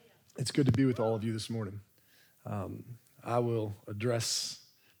It's good to be with all of you this morning. I will address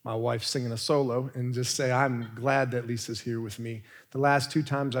my wife singing a solo and just say I'm glad that Lisa's here with me. The last 2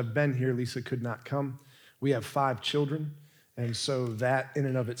 times I've been here, Lisa could not come. We have 5 children, and so that in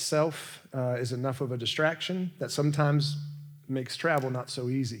and of itself is enough of a distraction that sometimes makes travel not so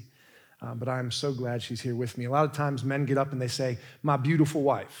easy. But I'm so glad she's here with me. A lot of times men get up and they say, my beautiful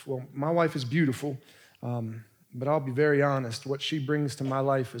wife. Well, my wife is beautiful, but I'll be very honest. What she brings to my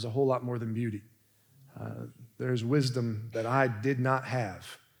life is a whole lot more than beauty. There's wisdom that I did not have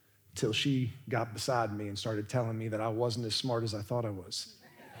till she got beside me and started telling me that I wasn't as smart as I thought I was.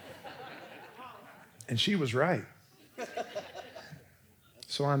 And she was right.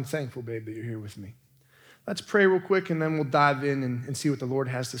 So I'm thankful, babe, that you're here with me. Let's pray real quick, and then we'll dive in and see what the Lord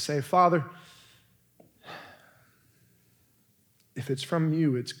has to say. Father, if it's from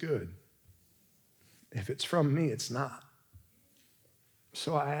you, it's good. If it's from me, it's not.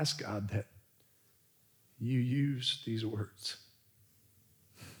 So I ask God that you use these words,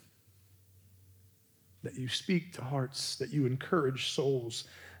 that you speak to hearts, that you encourage souls,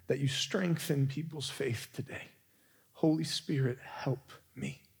 that you strengthen people's faith today. Holy Spirit, help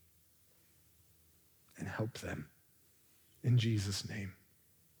me and help them. In Jesus' name,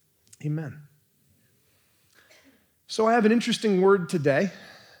 amen. So I have an interesting word today,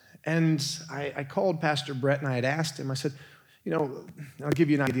 and I called Pastor Brett and I had asked him, I said, I'll give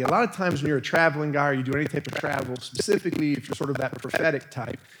you an idea. A lot of times when you're a traveling guy or you do any type of travel, specifically if you're sort of that prophetic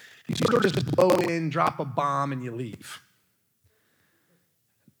type, you sort of just blow in, drop a bomb, and you leave.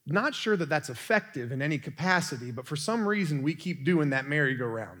 Not sure that that's effective in any capacity, but for some reason we keep doing that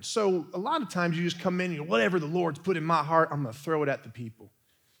merry-go-round. So a lot of times you just come in and whatever the Lord's put in my heart, I'm going to throw it at the people.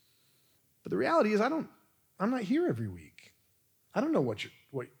 But the reality is I'm not here every week. I don't know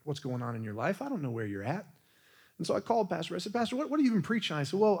what's going on in your life. I don't know where you're at. And so I called Pastor. I said, Pastor, what are you even preaching? I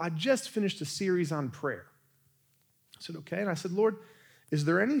said, well, I just finished a series on prayer. I said, okay. And I said, Lord, is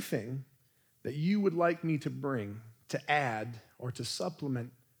there anything that you would like me to bring to add or to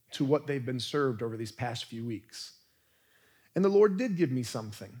supplement to what they've been served over these past few weeks? And the Lord did give me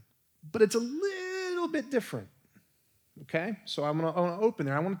something, but it's a little bit different, okay? So I want to open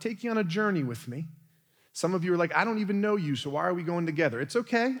there. I want to take you on a journey with me. Some of you are like, I don't even know you, so why are we going together? It's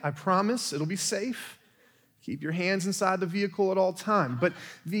okay. I promise it'll be safe. Keep your hands inside the vehicle at all time. But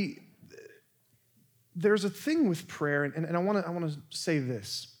there's a thing with prayer, and I want to say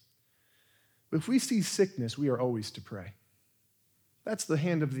this. If we see sickness, we are always to pray. That's the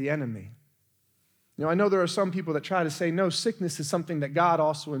hand of the enemy. I know there are some people that try to say, no, sickness is something that God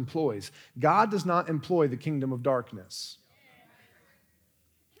also employs. God does not employ the kingdom of darkness.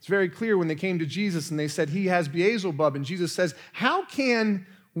 It's very clear when they came to Jesus and they said, he has Beelzebub, and Jesus says, how can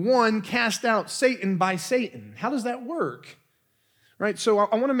one cast out Satan by Satan? How does that work? Right? So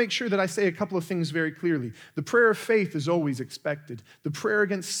I want to make sure that I say a couple of things very clearly. The prayer of faith is always expected. The prayer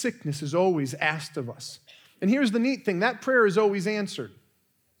against sickness is always asked of us. And here's the neat thing, that prayer is always answered.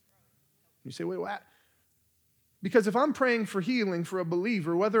 You say, wait, what? Because if I'm praying for healing for a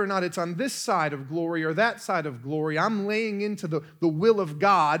believer, whether or not it's on this side of glory or that side of glory, I'm laying into the will of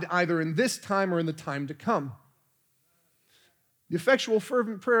God either in this time or in the time to come. The effectual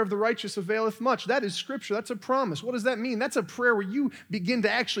fervent prayer of the righteous availeth much. That is scripture. That's a promise. What does that mean? That's a prayer where you begin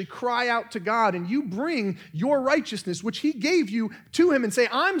to actually cry out to God and you bring your righteousness, which he gave you, to him and say,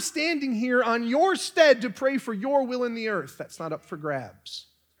 I'm standing here on your stead to pray for your will in the earth. That's not up for grabs.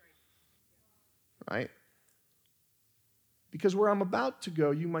 Right? Because where I'm about to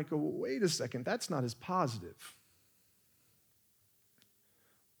go, you might go, well, wait a second, that's not as positive.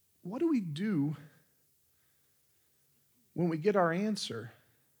 What do we do when we get our answer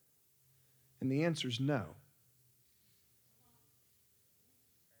and the answer's no?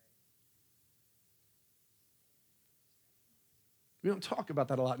 We don't talk about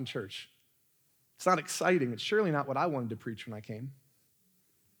that a lot in church. It's not exciting. It's surely not what I wanted to preach when I came.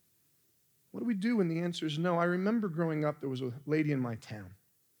 What do we do when the answer is no? I remember growing up, there was a lady in my town.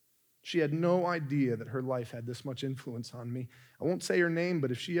 She had no idea that her life had this much influence on me. I won't say her name,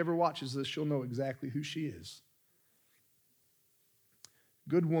 but if she ever watches this, she'll know exactly who she is.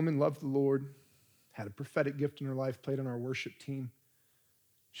 Good woman, loved the Lord, had a prophetic gift in her life, played on our worship team.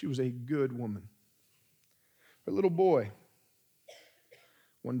 She was a good woman. Her little boy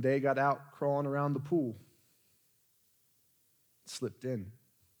one day got out crawling around the pool, slipped in.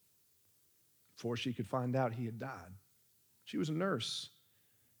 Before she could find out, he had died. She was a nurse.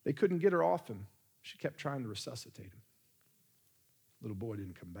 They couldn't get her off him. She kept trying to resuscitate him. Little boy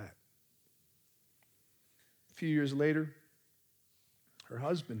didn't come back. A few years later, her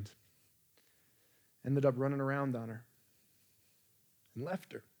husband ended up running around on her and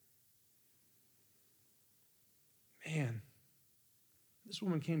left her. man, this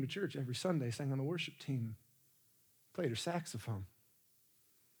woman came to church every Sunday, sang on the worship team, played her saxophone.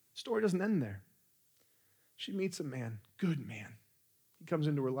 Story doesn't end there. She meets a man, good man. He comes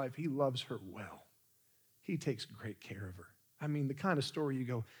into her life. He loves her well. He takes great care of her. I mean, the kind of story you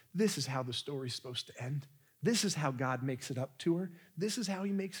go, this is how the story's supposed to end. This is how God makes it up to her. This is how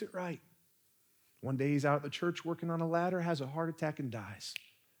he makes it right. One day he's out at the church working on a ladder, has a heart attack and dies.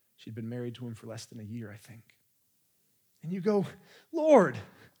 She'd been married to him for less than a year, I think. And you go, Lord,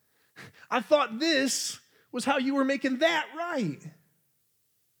 I thought this was how you were making that right.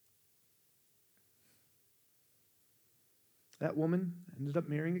 That woman ended up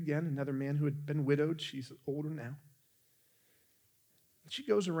marrying again, another man who had been widowed. She's older now. She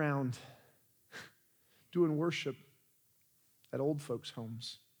goes around doing worship at old folks'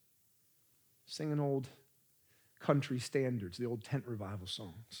 homes, singing old country standards, the old tent revival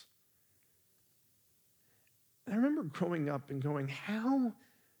songs. And I remember growing up and going, how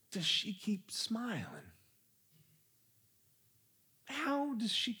does she keep smiling? How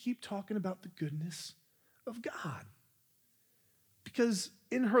does she keep talking about the goodness of God? Because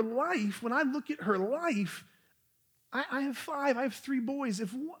in her life, when I look at her life, I have 5, I have 3 boys.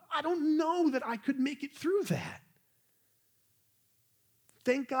 I don't know that I could make it through that.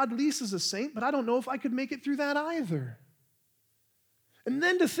 Thank God Lisa's a saint, but I don't know if I could make it through that either. And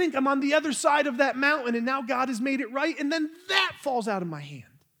then to think I'm on the other side of that mountain and now God has made it right, and then that falls out of my hand.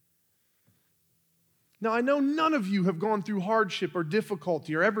 Now, I know none of you have gone through hardship or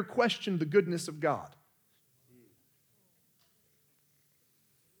difficulty or ever questioned the goodness of God.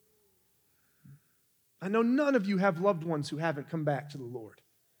 I know none of you have loved ones who haven't come back to the Lord.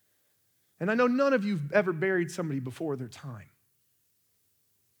 And I know none of you have ever buried somebody before their time.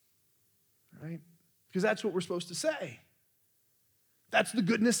 Right? Because that's what we're supposed to say. That's the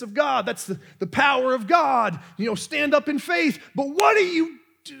goodness of God. That's the power of God. Stand up in faith. But what do you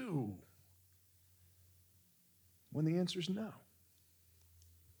do when the answer is no?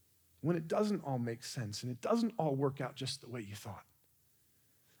 When it doesn't all make sense and it doesn't all work out just the way you thought.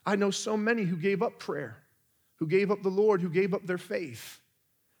 I know so many who gave up prayer, who gave up the Lord, who gave up their faith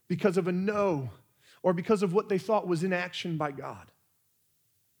because of a no or because of what they thought was inaction by God.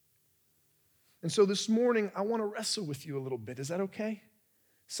 And so this morning, I want to wrestle with you a little bit. Is that okay?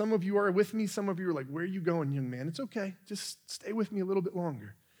 Some of you are with me. Some of you are like, where are you going, young man? It's okay. Just stay with me a little bit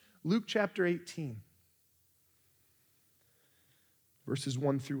longer. Luke chapter 18, verses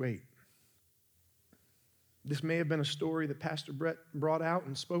 1 through 8. This may have been a story that Pastor Brett brought out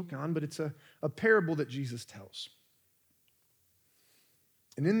and spoke on, but it's a parable that Jesus tells.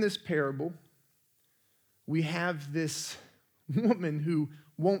 And in this parable, we have this woman who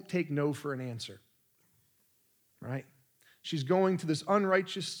won't take no for an answer, right? She's going to this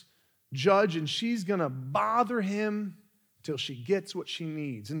unrighteous judge, and she's going to bother him till she gets what she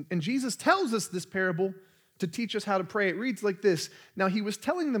needs. And Jesus tells us this parable to teach us how to pray. It reads like this. Now, he was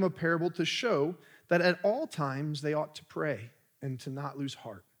telling them a parable to show that at all times they ought to pray and to not lose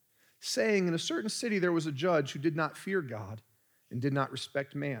heart, saying, in a certain city there was a judge who did not fear God and did not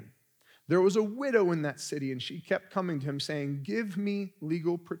respect man. There was a widow in that city, and she kept coming to him, saying, give me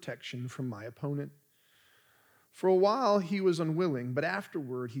legal protection from my opponent. For a while he was unwilling, but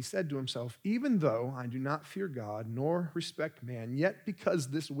afterward he said to himself, even though I do not fear God nor respect man, yet because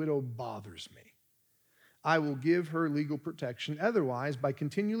this widow bothers me, I will give her legal protection. Otherwise, by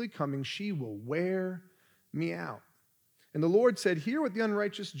continually coming, she will wear me out. And the Lord said, hear what the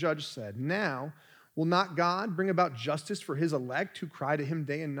unrighteous judge said. Now, will not God bring about justice for his elect who cry to him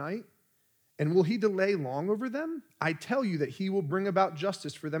day and night? And will he delay long over them? I tell you that he will bring about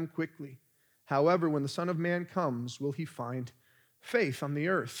justice for them quickly. However, when the Son of Man comes, will he find faith on the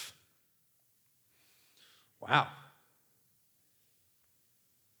earth? Wow.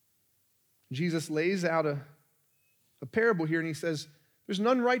 Jesus lays out a parable here, and he says, there's an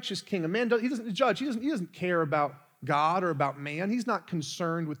unrighteous king. He doesn't judge. He doesn't care about God or about man. He's not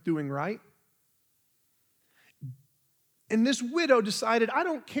concerned with doing right. And this widow decided, I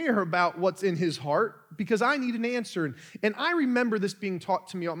don't care about what's in his heart because I need an answer. And I remember this being taught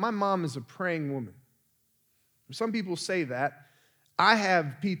to me. My mom is a praying woman. Some people say that. I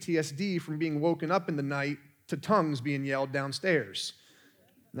have PTSD from being woken up in the night to tongues being yelled downstairs.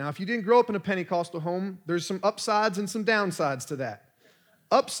 Now, if you didn't grow up in a Pentecostal home, there's some upsides and some downsides to that.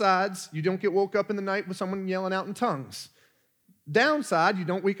 Upsides, you don't get woke up in the night with someone yelling out in tongues. Downside, you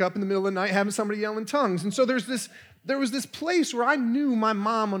don't wake up in the middle of the night having somebody yell in tongues. And so there was this place where I knew my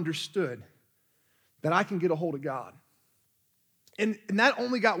mom understood that I can get a hold of God. And that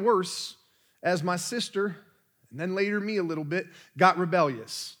only got worse as my sister, and then later me a little bit, got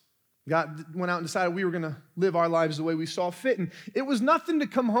rebellious. God went out and decided we were going to live our lives the way we saw fit. And it was nothing to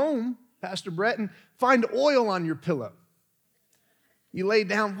come home, Pastor Brett, and find oil on your pillow. You lay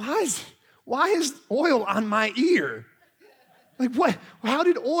down, why is oil on my ear? Like what? How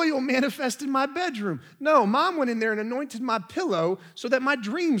did oil manifest in my bedroom? No, Mom went in there and anointed my pillow so that my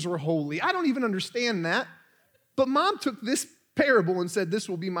dreams were holy. I don't even understand that. But Mom took this parable and said, this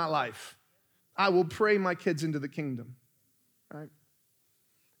will be my life. I will pray my kids into the kingdom. Right?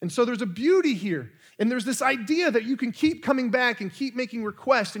 And so there's a beauty here. And there's this idea that you can keep coming back and keep making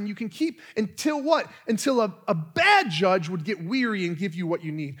requests, and you can keep until what? Until a bad judge would get weary and give you what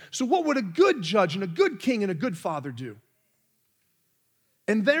you need. So what would a good judge and a good king and a good father do?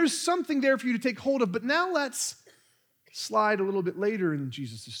 And there's something there for you to take hold of. But now let's slide a little bit later in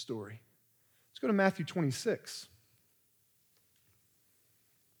Jesus' story. Let's go to Matthew 26,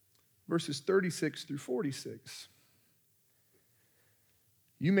 verses 36 through 46.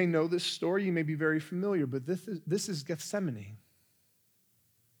 You may know this story, you may be very familiar, but this is Gethsemane.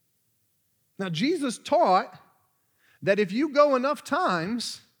 Now, Jesus taught that if you go enough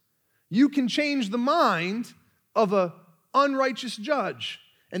times, you can change the mind of an unrighteous judge,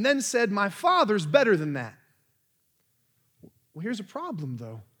 and then said, my Father's better than that. Well, here's a problem,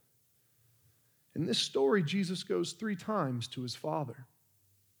 though. In this story, Jesus goes 3 times to his Father.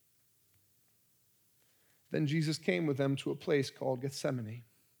 Then Jesus came with them to a place called Gethsemane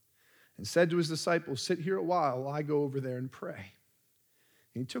and said to his disciples, sit here a while I go over there and pray.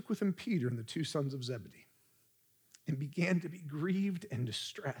 And he took with him Peter and the 2 sons of Zebedee and began to be grieved and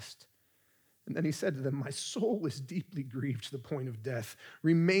distressed. And then he said to them, my soul is deeply grieved to the point of death.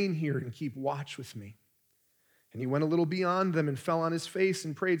 Remain here and keep watch with me. And he went a little beyond them and fell on his face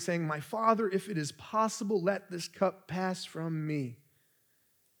and prayed, saying, my Father, if it is possible, let this cup pass from me.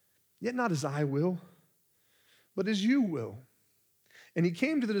 Yet not as I will, but as you will. And he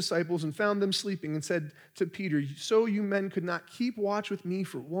came to the disciples and found them sleeping and said to Peter, so you men could not keep watch with me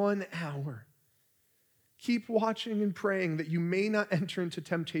for 1 hour. Keep watching and praying that you may not enter into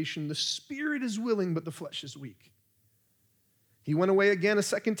temptation. The spirit is willing, but the flesh is weak. He went away again a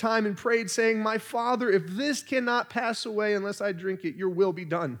second time and prayed, saying, my Father, if this cannot pass away unless I drink it, your will be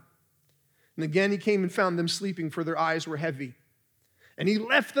done. And again he came and found them sleeping, for their eyes were heavy. And he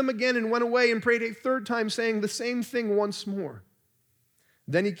left them again and went away and prayed a third time, saying the same thing once more.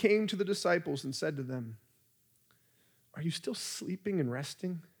 Then he came to the disciples and said to them, are you still sleeping and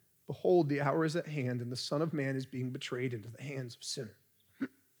resting? Behold, the hour is at hand, and the Son of Man is being betrayed into the hands of sinners.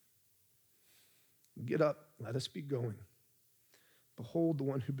 Get up, let us be going. Behold, the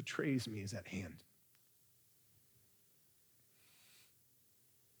one who betrays me is at hand.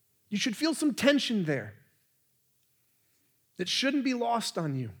 You should feel some tension there that shouldn't be lost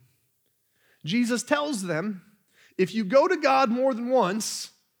on you. Jesus tells them, if you go to God more than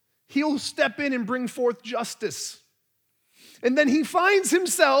once, he'll step in and bring forth justice. And then he finds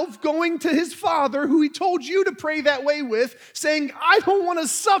himself going to his Father, who he told you to pray that way with, saying, I don't want to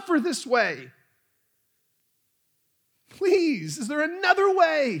suffer this way. Please, is there another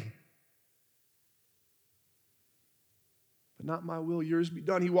way? But not my will, yours be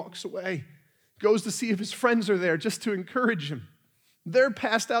done. He walks away, goes to see if his friends are there just to encourage him. They're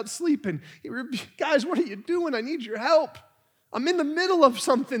passed out sleeping. Guys, what are you doing? I need your help. I'm in the middle of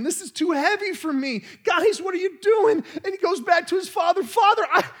something. This is too heavy for me. Guys, what are you doing? And he goes back to his father. Father,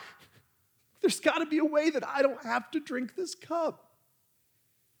 there's got to be a way that I don't have to drink this cup.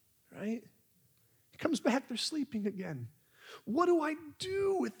 Right? He comes back, they're sleeping again. What do I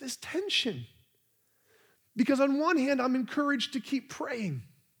do with this tension? Because on one hand, I'm encouraged to keep praying.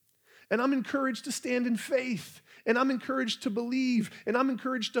 And I'm encouraged to stand in faith. And I'm encouraged to believe. And I'm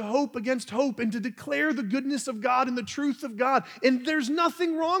encouraged to hope against hope and to declare the goodness of God and the truth of God. And there's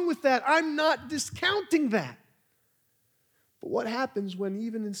nothing wrong with that. I'm not discounting that. But what happens when,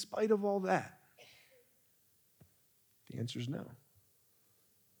 even in spite of all that, the answer is no?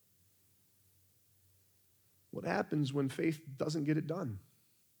 What happens when faith doesn't get it done?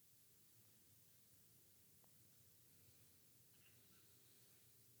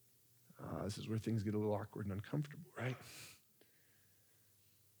 This is where things get a little awkward and uncomfortable, right?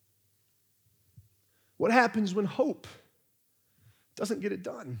 What happens when hope doesn't get it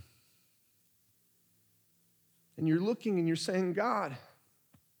done? And you're looking and you're saying, God,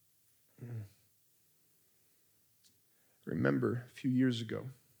 remember a few years ago,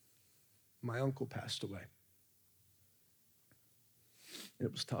 my uncle passed away.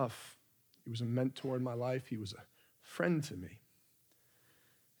 It was tough. He was a mentor in my life. He was a friend to me.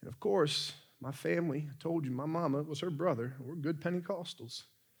 And of course, my family, I told you, my mama was her brother. We're good Pentecostals.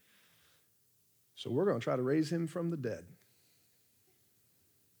 So we're going to try to raise him from the dead.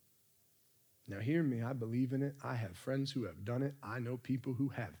 Now hear me, I believe in it. I have friends who have done it. I know people who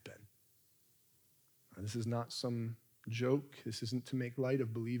have been. Now, this is not some joke. This isn't to make light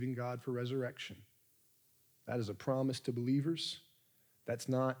of believing God for resurrection. That is a promise to believers. That's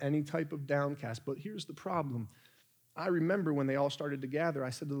not any type of downcast. But here's the problem. I remember when they all started to gather, I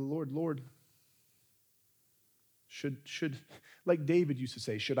said to the Lord, Lord, should, like David used to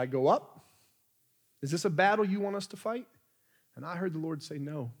say, should I go up? Is this a battle you want us to fight? And I heard the Lord say,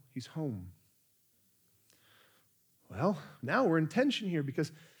 no, he's home. Well, now we're in tension here because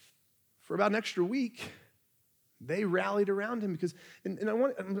for about an extra week, they rallied around him because,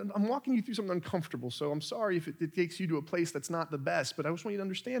 I'm walking you through something uncomfortable, so I'm sorry if it takes you to a place that's not the best, but I just want you to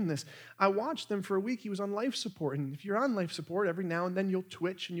understand this. I watched them for a week. He was on life support, and if you're on life support, every now and then you'll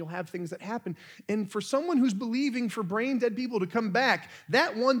twitch and you'll have things that happen. And for someone who's believing for brain dead people to come back,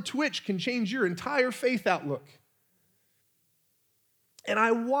 that one twitch can change your entire faith outlook. And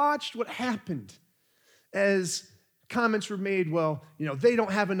I watched what happened as comments were made, well, they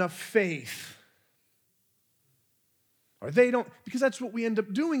don't have enough faith. Or they don't, because that's what we end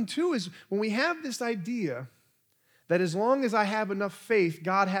up doing too, is when we have this idea that as long as I have enough faith,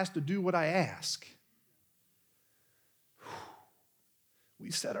 God has to do what I ask.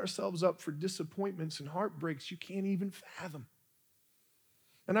 We set ourselves up for disappointments and heartbreaks you can't even fathom.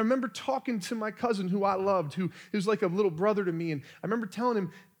 And I remember talking to my cousin who I loved, who was like a little brother to me, and I remember telling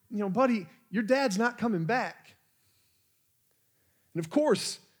him, buddy, your dad's not coming back. And of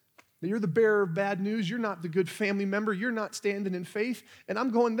course, you're the bearer of bad news. You're not the good family member. You're not standing in faith. And I'm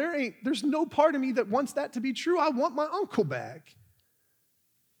going, there's no part of me that wants that to be true. I want my uncle back.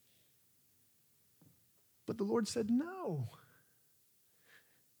 But the Lord said, no.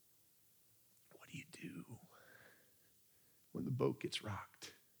 What do you do when the boat gets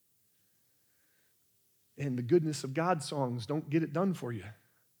rocked? And the goodness of God songs don't get it done for you.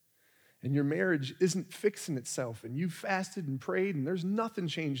 And your marriage isn't fixing itself, and you've fasted and prayed, and there's nothing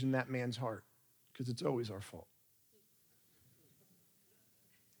changed in that man's heart, because it's always our fault.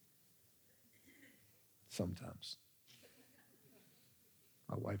 Sometimes.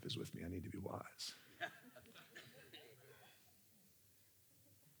 My wife is with me. I need to be wise.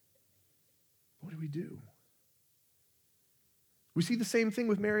 What do? We see the same thing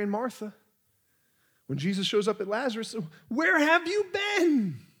with Mary and Martha. When Jesus shows up at Lazarus, where have you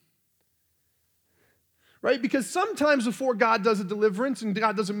been? Right? Because sometimes before God does a deliverance and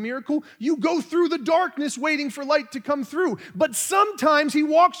God does a miracle, you go through the darkness waiting for light to come through. But sometimes he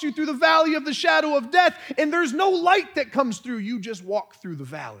walks you through the valley of the shadow of death and there's no light that comes through. You just walk through the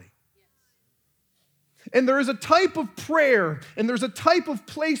valley. And there is a type of prayer and there's a type of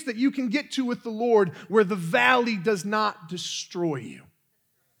place that you can get to with the Lord where the valley does not destroy you.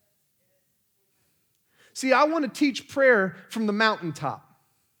 See, I want to teach prayer from the mountaintop.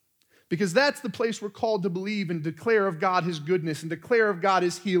 Because that's the place we're called to believe and declare of God his goodness and declare of God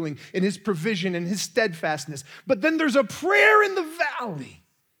his healing and his provision and his steadfastness. But then there's a prayer in the valley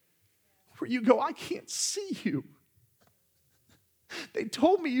where you go, I can't see you. They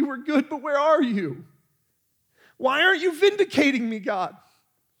told me you were good, but where are you? Why aren't you vindicating me, God?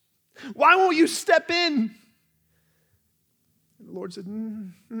 Why won't you step in? And the Lord said,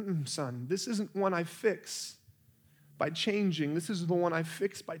 son, this isn't one I fix by changing. This is the one I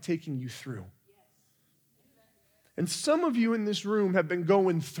fix by taking you through. And some of you in this room have been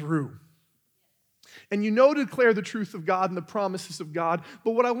going through. And you know to declare the truth of God and the promises of God.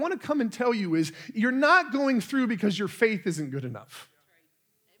 But what I want to come and tell you is you're not going through because your faith isn't good enough.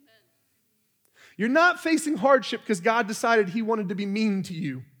 You're not facing hardship because God decided he wanted to be mean to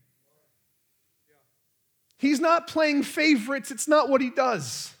you. He's not playing favorites. It's not what he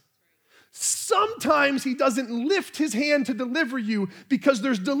does. Sometimes he doesn't lift his hand to deliver you because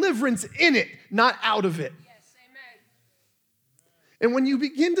there's deliverance in it, not out of it. Yes, amen. And when you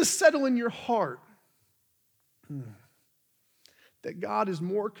begin to settle in your heart that God is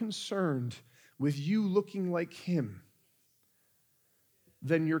more concerned with you looking like him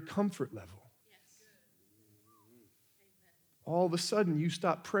than your comfort level, all of a sudden you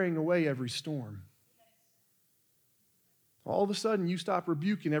stop praying away every storm. All of a sudden, you stop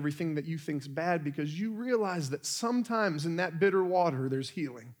rebuking everything that you think's bad because you realize that sometimes in that bitter water, there's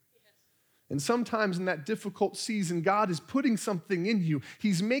healing. And sometimes in that difficult season, God is putting something in you.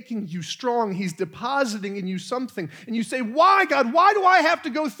 He's making you strong. He's depositing in you something. And you say, why, God? Why do I have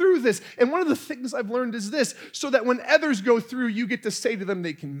to go through this? And one of the things I've learned is this, so that when others go through, you get to say to them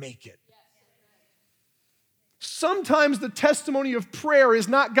they can make it. Sometimes the testimony of prayer is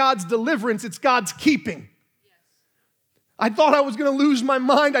not God's deliverance, it's God's keeping. I thought I was going to lose my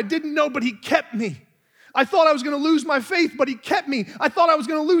mind. I didn't know, but he kept me. I thought I was going to lose my faith, but he kept me. I thought I was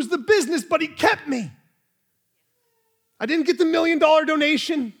going to lose the business, but he kept me. I didn't get the $1 million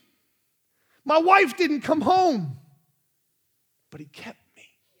donation. My wife didn't come home, but he kept me.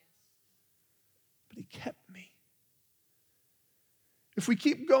 But he kept me. If we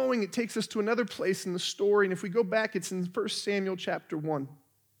keep going, it takes us to another place in the story. And if we go back, it's in 1 Samuel chapter 1.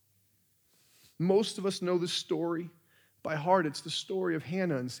 Most of us know this story by heart. It's the story of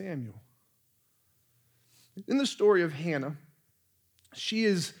Hannah and Samuel. In the story of Hannah, she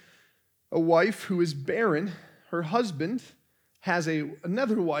is a wife who is barren. Her husband has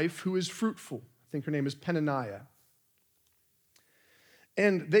another wife who is fruitful. I think her name is Peninnah.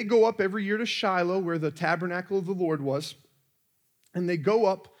 And they go up every year to Shiloh, where the tabernacle of the Lord was. And they go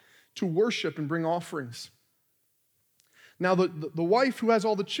up to worship and bring offerings. Now, the wife who has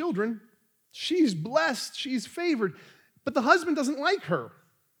all the children, she's blessed, she's favored, but the husband doesn't like her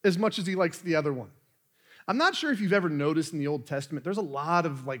as much as he likes the other one. I'm not sure if you've ever noticed in the Old Testament, there's a lot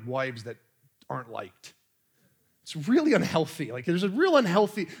of wives that aren't liked. It's really unhealthy. There's a real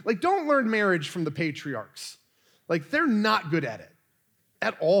unhealthy, don't learn marriage from the patriarchs. They're not good at it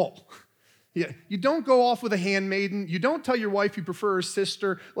at all. Yeah, you don't go off with a handmaiden. You don't tell your wife you prefer her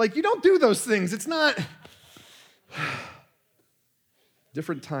sister. You don't do those things. It's not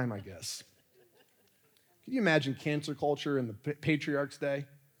different time, I guess. Can you imagine cancer culture in the patriarch's day?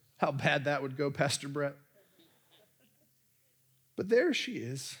 How bad that would go, Pastor Brett. But there she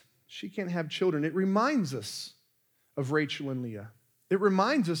is. She can't have children. It reminds us of Rachel and Leah. It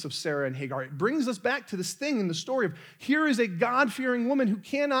reminds us of Sarah and Hagar. It brings us back to this thing in the story of here is a God-fearing woman who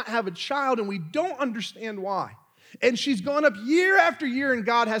cannot have a child, and we don't understand why. And she's gone up year after year, and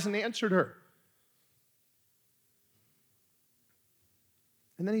God hasn't answered her.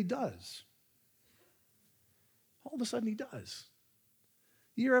 And then he does. All of a sudden he does.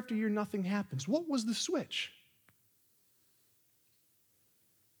 Year after year, nothing happens. What was the switch?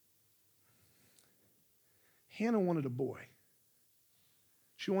 Hannah wanted a boy.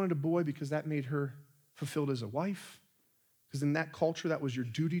 She wanted a boy because that made her fulfilled as a wife. Because in that culture, that was your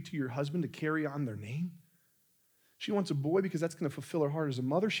duty to your husband to carry on their name. She wants a boy because that's going to fulfill her heart as a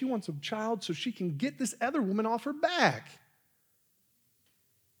mother. She wants a child so she can get this other woman off her back.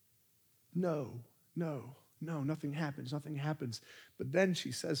 No, nothing happens, nothing happens. But then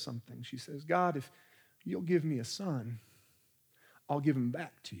she says something. She says, God, if you'll give me a son, I'll give him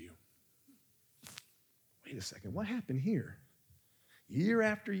back to you. Wait a second, what happened here? Year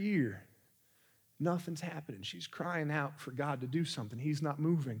after year, nothing's happening. She's crying out for God to do something. He's not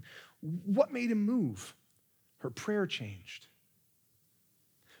moving. What made him move? Her prayer changed.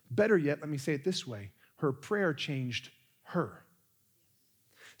 Better yet, let me say it this way. Her prayer changed her.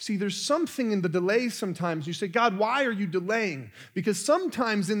 See, there's something in the delay sometimes. You say, God, why are you delaying? Because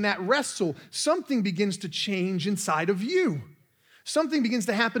sometimes in that wrestle, something begins to change inside of you. Something begins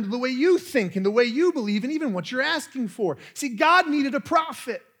to happen to the way you think and the way you believe and even what you're asking for. See, God needed a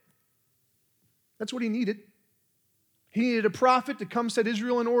prophet. That's what he needed. He needed a prophet to come set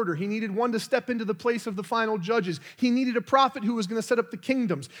Israel in order. He needed one to step into the place of the final judges. He needed a prophet who was going to set up the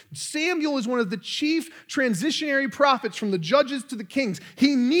kingdoms. Samuel is one of the chief transitionary prophets from the judges to the kings.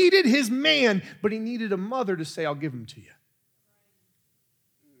 He needed his man, but he needed a mother to say, I'll give him to you.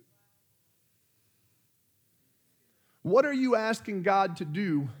 What are you asking God to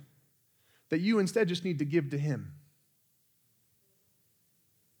do that you instead just need to give to him?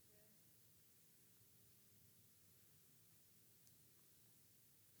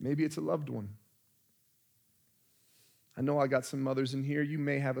 Maybe it's a loved one. I know I got some mothers in here. You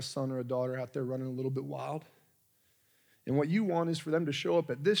may have a son or a daughter out there running a little bit wild. And what you want is for them to show up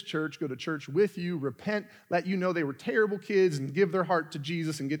at this church, go to church with you, repent, let you know they were terrible kids, and give their heart to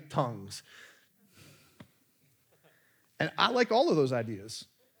Jesus and get tongues. And I like all of those ideas.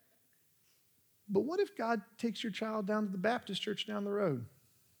 But what if God takes your child down to the Baptist church down the road?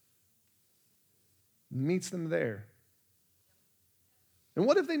 Meets them there. And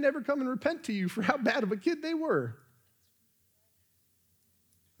what if they never come and repent to you for how bad of a kid they were?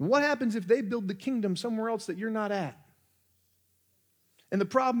 And what happens if they build the kingdom somewhere else that you're not at? And the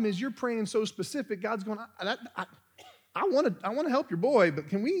problem is you're praying so specific, God's going, I want to help your boy, but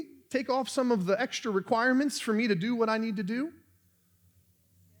can we take off some of the extra requirements for me to do what I need to do?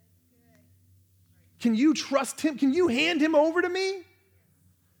 Can you trust him? Can you hand him over to me?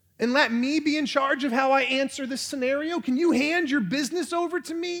 And let me be in charge of how I answer this scenario? Can you hand your business over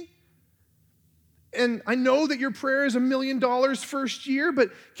to me? And I know that your prayer is $1 million first year,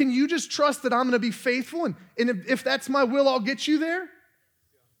 but can you just trust that I'm going to be faithful? And if that's my will, I'll get you there?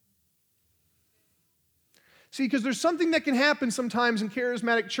 See, because there's something that can happen sometimes in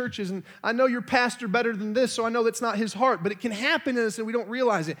charismatic churches, and I know your pastor better than this, so I know that's not his heart, but it can happen in us and we don't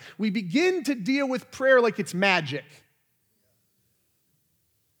realize it. We begin to deal with prayer like it's magic.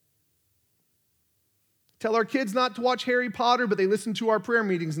 Tell our kids not to watch Harry Potter, but they listen to our prayer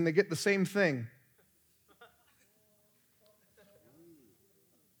meetings and they get the same thing.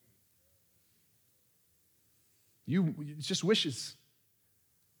 It's just wishes.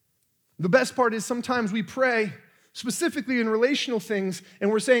 The best part is sometimes we pray specifically in relational things and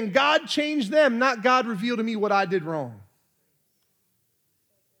we're saying, God changed them, not God revealed to me what I did wrong.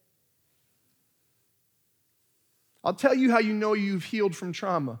 I'll tell you how you know you've healed from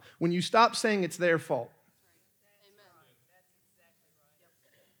trauma, when you stop saying it's their fault.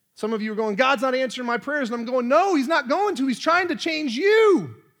 Some of you are going, God's not answering my prayers. And I'm going, no, he's not going to. He's trying to change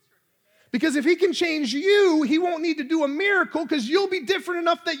you. Because if he can change you, he won't need to do a miracle because you'll be different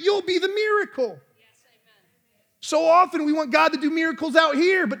enough that you'll be the miracle. Yes, amen. So often we want God to do miracles out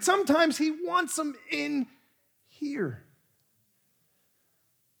here, but sometimes he wants them in here.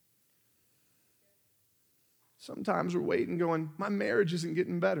 Sometimes we're waiting going, my marriage isn't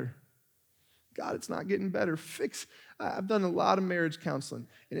getting better. God, it's not getting better. I've done a lot of marriage counseling,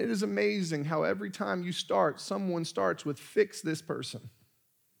 and it is amazing how every time you start, someone starts with fix this person.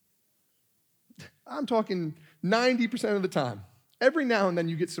 I'm talking 90% of the time. Every now and then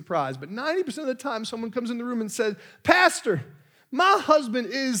you get surprised, but 90% of the time someone comes in the room and says, Pastor, my husband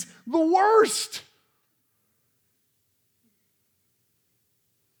is the worst.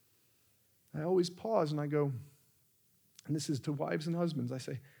 I always pause and I go, and this is to wives and husbands, I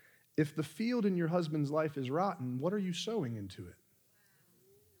say, if the field in your husband's life is rotten, what are you sowing into it?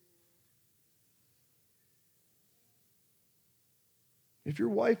 If your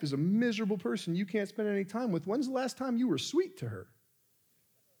wife is a miserable person you can't spend any time with, when's the last time you were sweet to her?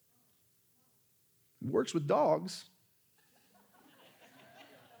 It works with dogs.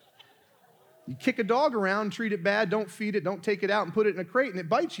 You kick a dog around, treat it bad, don't feed it, don't take it out and put it in a crate and it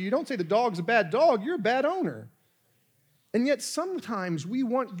bites you. You don't say the dog's a bad dog, you're a bad owner. And yet sometimes we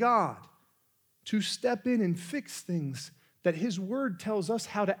want God to step in and fix things that his word tells us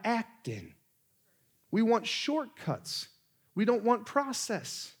how to act in. We want shortcuts. We don't want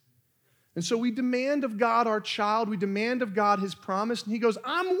process. And so we demand of God our child, we demand of God his promise, and he goes,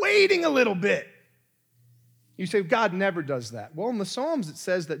 I'm waiting a little bit. You say, God never does that. Well, in the Psalms it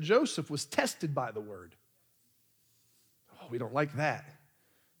says that Joseph was tested by the word. Oh, we don't like that.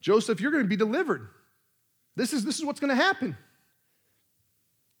 Joseph, you're going to be delivered. This is what's going to happen.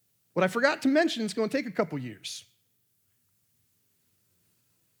 What I forgot to mention, it's going to take a couple years.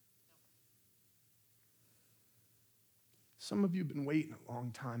 Some of you have been waiting a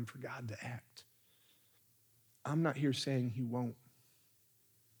long time for God to act. I'm not here saying he won't,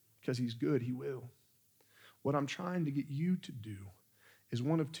 because he's good, he will. What I'm trying to get you to do is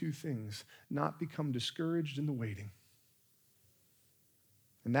one of two things: not become discouraged in the waiting.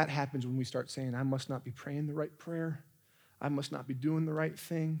 And that happens when we start saying, I must not be praying the right prayer. I must not be doing the right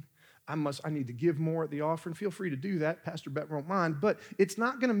thing. I need to give more at the offering. Feel free to do that. Pastor Bet won't mind. But it's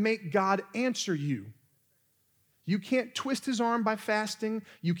not going to make God answer you. You can't twist his arm by fasting.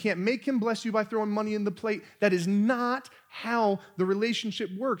 You can't make him bless you by throwing money in the plate. That is not how the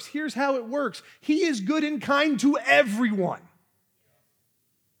relationship works. Here's how it works. He is good and kind to everyone.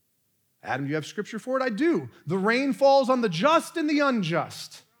 Adam, do you have scripture for it? I do. The rain falls on the just and the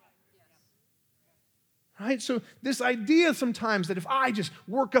unjust. Right? So this idea sometimes that if I just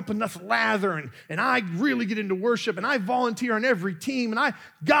work up enough lather and I really get into worship and I volunteer on every team and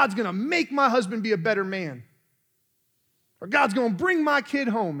God's going to make my husband be a better man. Or God's going to bring my kid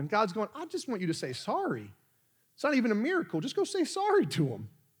home. And God's going, I just want you to say sorry. It's not even a miracle. Just go say sorry to him.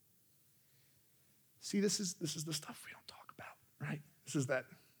 See, this is the stuff we don't talk about, right?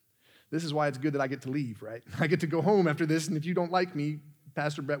 This is why it's good that I get to leave, right? I get to go home after this, and if you don't like me,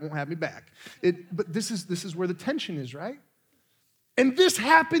 Pastor Brett won't have me back. But this is where the tension is, right? And this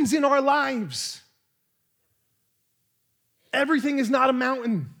happens in our lives. Everything is not a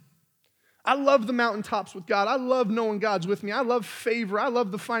mountain. I love the mountaintops with God. I love knowing God's with me. I love favor. I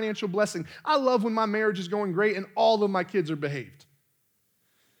love the financial blessing. I love when my marriage is going great and all of my kids are behaved.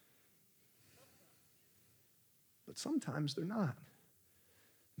 But sometimes they're not.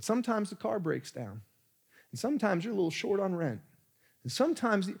 And sometimes the car breaks down. And sometimes you're a little short on rent. And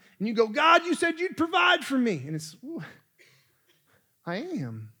sometimes, and you go, God, you said you'd provide for me. And it's, I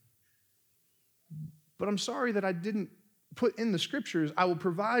am. But I'm sorry that I didn't put in the scriptures, I will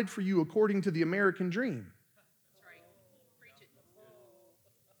provide for you according to the American dream. That's right. Preach it.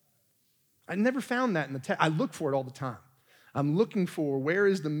 I never found that in the text. I look for it all the time. I'm looking for, where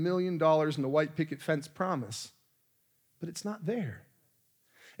is the $1 million and the white picket fence promise? But it's not there.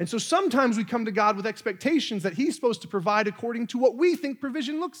 And so sometimes we come to God with expectations that he's supposed to provide according to what we think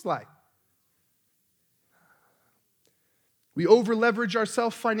provision looks like. We over-leverage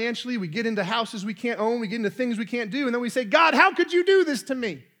ourselves financially. We get into houses we can't own. We get into things we can't do. And then we say, God, how could you do this to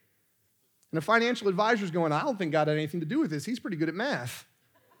me? And a financial advisor is going, I don't think God had anything to do with this. He's pretty good at math.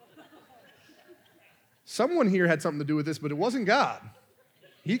 Someone here had something to do with this, but it wasn't God.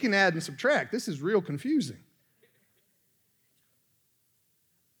 He can add and subtract. This is real confusing.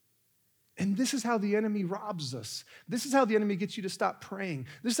 And this is how the enemy robs us. This is how the enemy gets you to stop praying.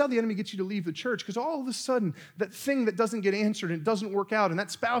 This is how the enemy gets you to leave the church, because all of a sudden, that thing that doesn't get answered and it doesn't work out, and that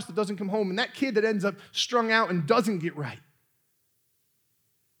spouse that doesn't come home, and that kid that ends up strung out and doesn't get right.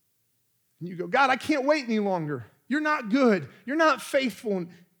 And you go, God, I can't wait any longer. You're not good. You're not faithful. And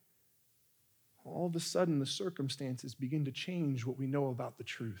all of a sudden, the circumstances begin to change what we know about the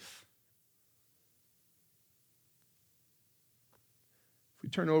truth. If we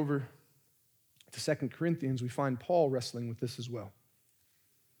turn over to 2 Corinthians, we find Paul wrestling with this as well.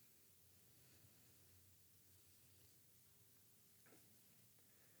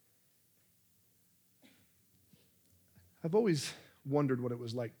 I've always wondered what it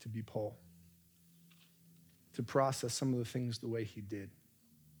was like to be Paul, to process some of the things the way he did.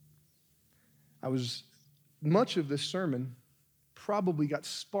 Much of this sermon probably got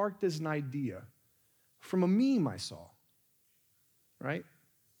sparked as an idea from a meme I saw, right?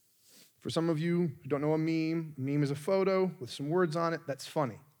 For some of you who don't know a meme is a photo with some words on it that's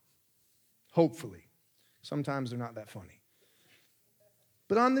funny. Hopefully. Sometimes they're not that funny.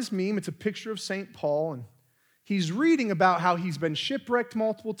 But on this meme, it's a picture of St. Paul, and he's reading about how he's been shipwrecked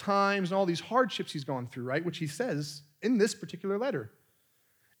multiple times and all these hardships he's gone through, right? Which he says in this particular letter.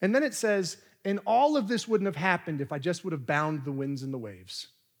 And then it says, and all of this wouldn't have happened if I just would have bound the winds and the waves.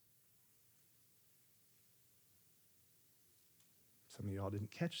 Some of y'all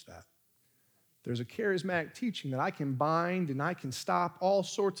didn't catch that. There's a charismatic teaching that I can bind and I can stop all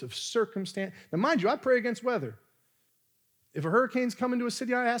sorts of circumstance. Now, mind you, I pray against weather. If a hurricane's come into a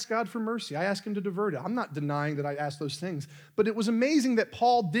city, I ask God for mercy. I ask him to divert it. I'm not denying that I ask those things. But it was amazing that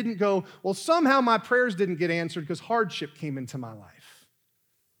Paul didn't go, well, somehow my prayers didn't get answered because hardship came into my life.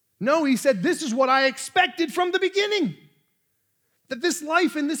 No, he said, this is what I expected from the beginning. That this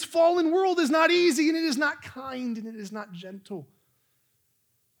life in this fallen world is not easy, and it is not kind, and it is not gentle.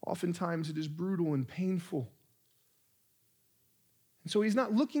 Oftentimes it is brutal and painful. And so he's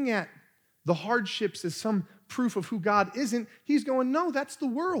not looking at the hardships as some proof of who God isn't. He's going, no, that's the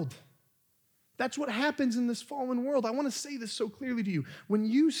world. That's what happens in this fallen world. I want to say this so clearly to you. When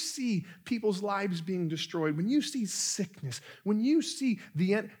you see people's lives being destroyed, when you see sickness, when you see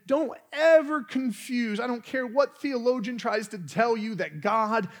the end, don't ever confuse. I don't care what theologian tries to tell you that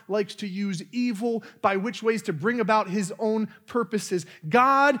God likes to use evil by which ways to bring about his own purposes.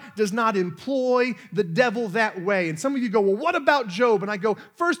 God does not employ the devil that way. And some of you go, well, what about Job? And I go,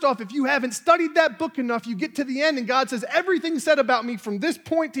 first off, if you haven't studied that book enough, you get to the end and God says, everything said about me from this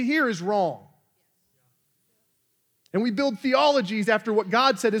point to here is wrong. And we build theologies after what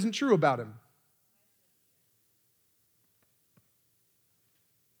God said isn't true about him.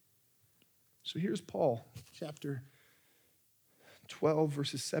 So here's Paul, chapter 12,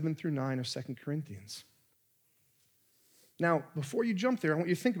 verses 7 through 9 of 2 Corinthians. Now, before you jump there, I want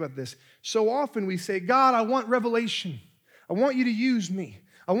you to think about this. So often we say, God, I want revelation. I want you to use me.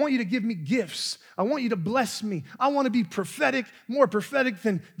 I want you to give me gifts. I want you to bless me. I want to be prophetic, more prophetic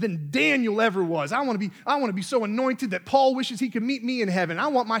than Daniel ever was. I want to be so anointed that Paul wishes he could meet me in heaven. I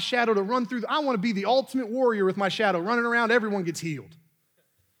want my shadow to run through. I want to be the ultimate warrior with my shadow running around. Everyone gets healed.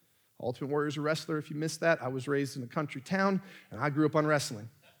 Ultimate Warrior is a wrestler. If you missed that, I was raised in a country town, and I grew up on wrestling.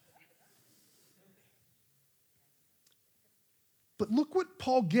 But look what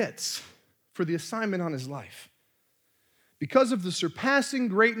Paul gets for the assignment on his life. Because of the surpassing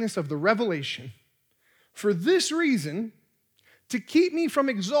greatness of the revelation, for this reason, to keep me from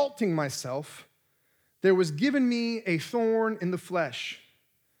exalting myself, there was given me a thorn in the flesh,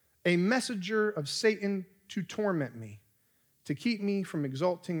 a messenger of Satan to torment me, to keep me from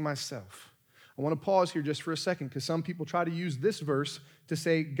exalting myself. I want to pause here just for a second, because some people try to use this verse to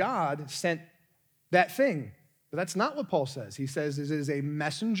say God sent that thing. But that's not what Paul says. He says it is a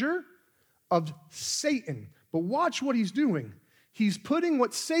messenger of Satan. But watch what he's doing. He's putting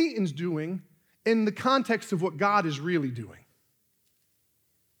what Satan's doing in the context of what God is really doing.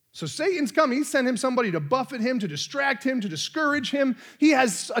 So Satan's coming. He sent him somebody to buffet him, to distract him, to discourage him. He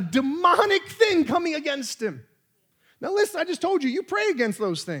has a demonic thing coming against him. Now listen, I just told you, you pray against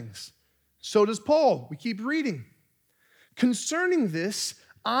those things. So does Paul. We keep reading. Concerning this,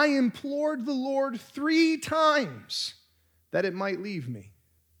 I implored the Lord 3 times that it might leave me.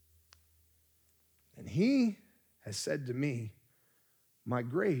 And he has said to me, my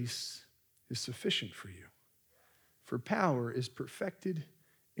grace is sufficient for you, for power is perfected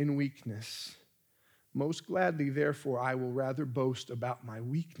in weakness. Most gladly, therefore, I will rather boast about my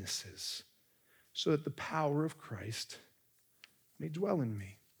weaknesses, so that the power of Christ may dwell in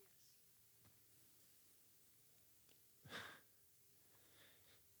me.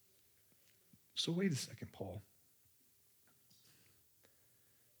 So wait a second, Paul.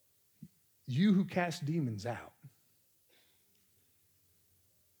 You who cast demons out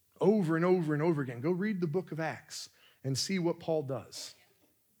over and over and over again. Go read the book of Acts and see what Paul does.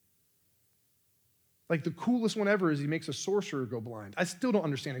 Like the coolest one ever is he makes a sorcerer go blind. I still don't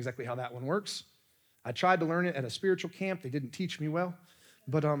understand exactly how that one works. I tried to learn it at a spiritual camp. They didn't teach me well.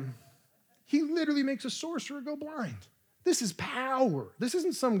 But he literally makes a sorcerer go blind. This is power. This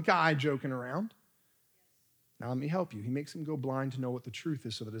isn't some guy joking around. Now let me help you. He makes him go blind to know what the truth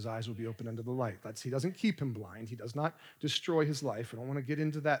is so that his eyes will be opened unto the light. He doesn't keep him blind. He does not destroy his life. I don't want to get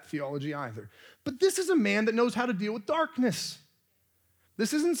into that theology either. But this is a man that knows how to deal with darkness.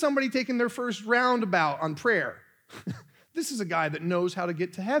 This isn't somebody taking their first roundabout on prayer. This is a guy that knows how to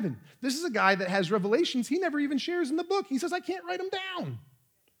get to heaven. This is a guy that has revelations he never even shares in the book. He says, I can't write them down.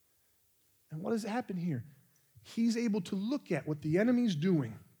 And what does happen here? He's able to look at what the enemy's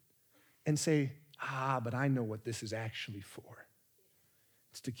doing and say, but I know what this is actually for.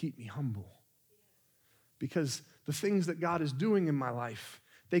 It's to keep me humble. Because the things that God is doing in my life,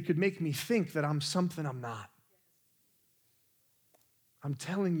 they could make me think that I'm something I'm not. I'm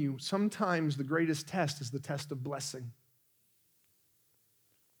telling you, sometimes the greatest test is the test of blessing.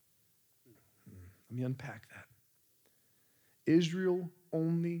 Let me unpack that. Israel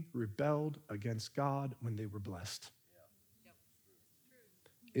only rebelled against God when they were blessed.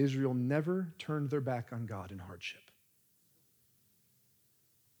 Israel never turned their back on God in hardship.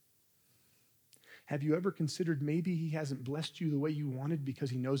 Have you ever considered maybe he hasn't blessed you the way you wanted because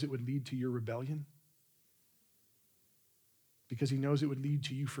he knows it would lead to your rebellion? Because he knows it would lead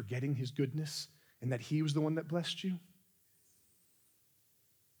to you forgetting his goodness and that he was the one that blessed you?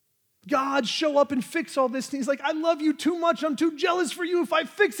 God, show up and fix all this. And he's like, I love you too much. I'm too jealous for you. If I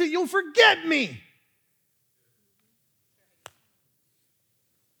fix it, you'll forget me.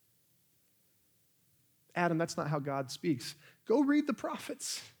 Adam, that's not how God speaks. Go read the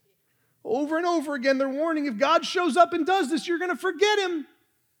prophets. Over and over again, they're warning, if God shows up and does this, you're going to forget him.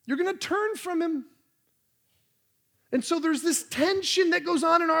 You're going to turn from him. And so there's this tension that goes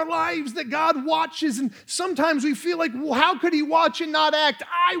on in our lives that God watches, and sometimes we feel like, well, how could he watch and not act?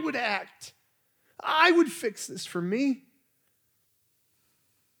 I would act. I would fix this for me.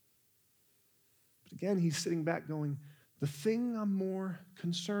 But again, he's sitting back going, the thing I'm more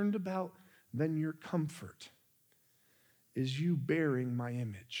concerned about than your comfort is you bearing my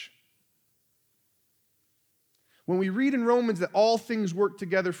image. When we read in Romans that all things work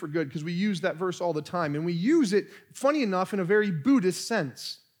together for good, because we use that verse all the time, and we use it, funny enough, in a very Buddhist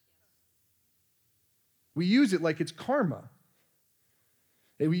sense. We use it like it's karma.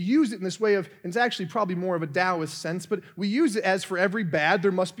 And we use it in this way of, and it's actually probably more of a Taoist sense, but we use it as for every bad,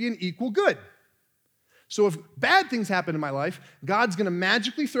 there must be an equal good. So if bad things happen in my life, God's going to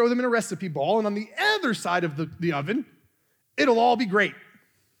magically throw them in a recipe ball, and on the other side of the oven, it'll all be great.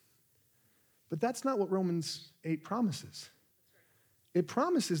 But that's not what Romans 8 promises. It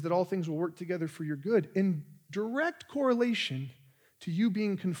promises that all things will work together for your good in direct correlation to you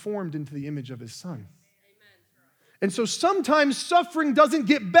being conformed into the image of his Son. And so sometimes suffering doesn't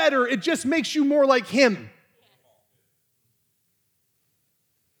get better, it just makes you more like him.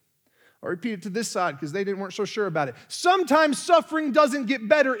 I'll repeat it to this side because they weren't so sure about it. Sometimes suffering doesn't get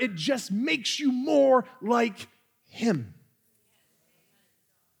better, it just makes you more like him.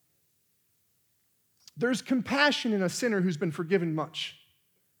 There's compassion in a sinner who's been forgiven much.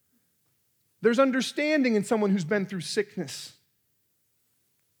 There's understanding in someone who's been through sickness.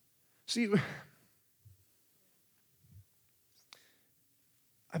 See,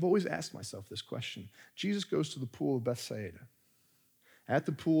 I've always asked myself this question. Jesus goes to the pool of Bethsaida. At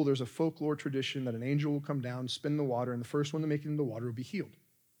the pool, there's a folklore tradition that an angel will come down, spin the water, and the first one to make it into the water will be healed.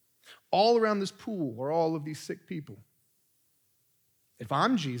 All around this pool are all of these sick people. If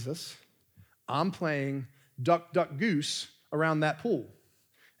I'm Jesus, I'm playing duck, duck, goose around that pool.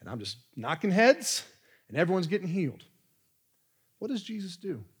 And I'm just knocking heads, and everyone's getting healed. What does Jesus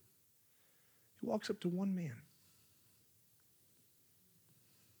do? He walks up to one man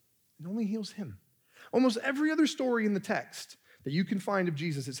and only heals him. Almost every other story in the text that you can find of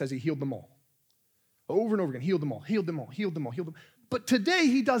Jesus, it says he healed them all. Over and over again, healed them all, healed them all, healed them all, healed them. But today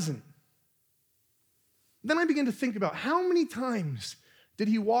he doesn't. Then I began to think about how many times did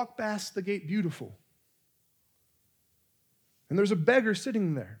he walk past the gate beautiful? And there's a beggar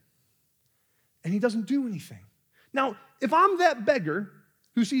sitting there, and he doesn't do anything. Now, if I'm that beggar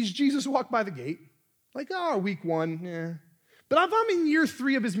who sees Jesus walk by the gate, like, week 1, yeah. But if I'm in year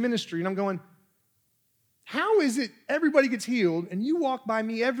 3 of his ministry and I'm going, how is it everybody gets healed and you walk by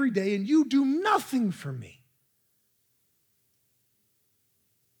me every day and you do nothing for me?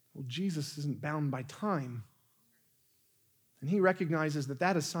 Well, Jesus isn't bound by time. And he recognizes that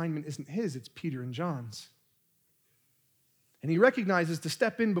that assignment isn't his, it's Peter and John's. And he recognizes to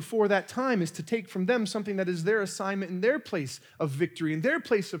step in before that time is to take from them something that is their assignment in their place of victory, in their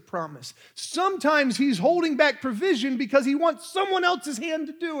place of promise. Sometimes he's holding back provision because he wants someone else's hand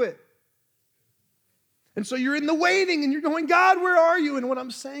to do it. And so you're in the waiting and you're going, God, where are you? And what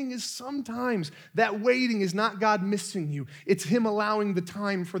I'm saying is sometimes that waiting is not God missing you. It's him allowing the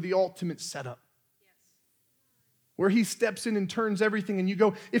time for the ultimate setup. Where he steps in and turns everything and you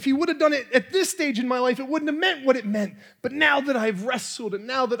go, if he would have done it at this stage in my life, it wouldn't have meant what it meant. But now that I've wrestled and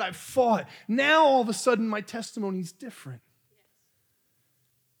now that I've fought, now all of a sudden my testimony is different.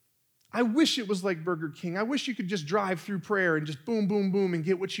 I wish it was like Burger King. I wish you could just drive through prayer and just boom, boom, boom and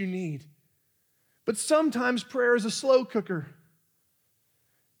get what you need. But sometimes prayer is a slow cooker.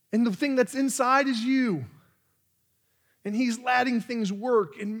 And the thing that's inside is you. And he's letting things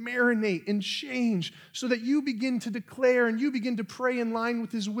work and marinate and change so that you begin to declare and you begin to pray in line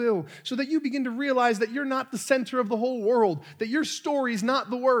with his will, so that you begin to realize that you're not the center of the whole world, that your story is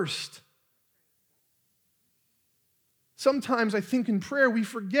not the worst. Sometimes I think in prayer we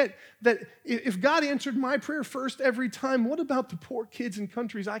forget that if God answered my prayer first every time, what about the poor kids in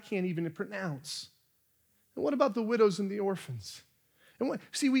countries I can't even pronounce? And what about the widows and the orphans? And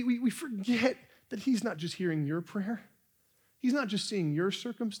we forget that he's not just hearing your prayer. He's not just seeing your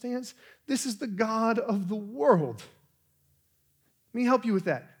circumstance. This is the God of the world. Let me help you with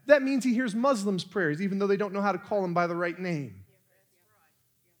that. That means he hears Muslims' prayers, even though they don't know how to call him by the right name.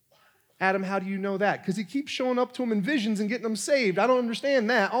 Adam, how do you know that? Because he keeps showing up to them in visions and getting them saved. I don't understand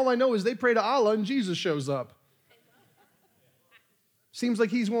that. All I know is they pray to Allah and Jesus shows up. Seems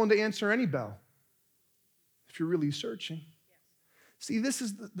like he's willing to answer any bell if you're really searching. See, this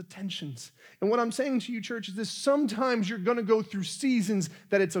is the tensions. And what I'm saying to you, church, is this. Sometimes you're going to go through seasons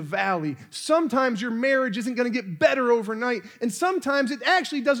that it's a valley. Sometimes your marriage isn't going to get better overnight. And sometimes it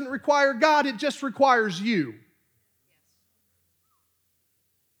actually doesn't require God. It just requires you.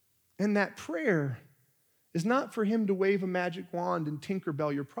 And that prayer is not for him to wave a magic wand and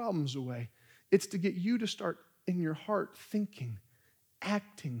Tinkerbell your problems away. It's to get you to start in your heart thinking,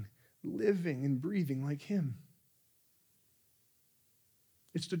 acting, living, and breathing like him.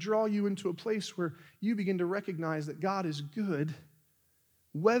 It's to draw you into a place where you begin to recognize that God is good,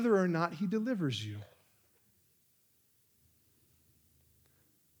 whether or not he delivers you.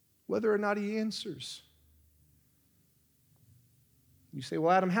 Whether or not he answers. You say,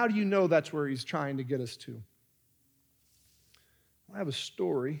 well, Adam, how do you know that's where he's trying to get us to? Well, I have a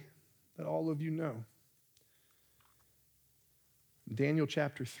story that all of you know. Daniel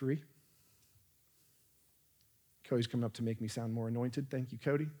chapter 3. Cody's coming up to make me sound more anointed. Thank you,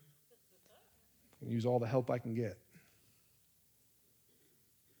 Cody. I can use all the help I can get.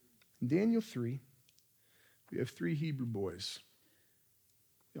 In Daniel 3, we have 3 Hebrew boys.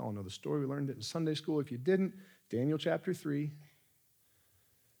 You all know the story. We learned it in Sunday school. If you didn't, Daniel chapter 3,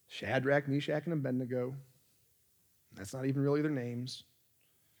 Shadrach, Meshach, and Abednego. That's not even really their names.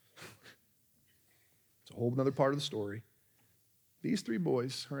 It's a whole other part of the story. These 3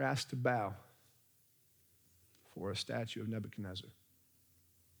 boys are asked to bow for a statue of Nebuchadnezzar.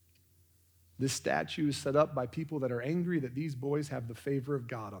 This statue is set up by people that are angry that these boys have the favor of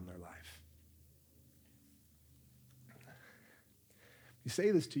God on their life. We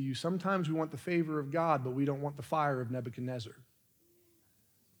say this to you, sometimes we want the favor of God, but we don't want the fire of Nebuchadnezzar.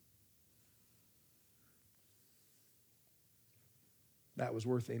 That was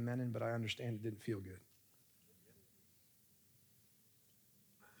worth amening, but I understand it didn't feel good.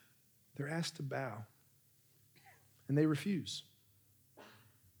 They're asked to bow. And they refuse.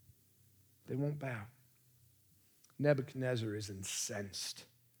 They won't bow. Nebuchadnezzar is incensed.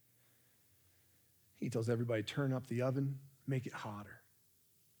 He tells everybody, turn up the oven, make it hotter.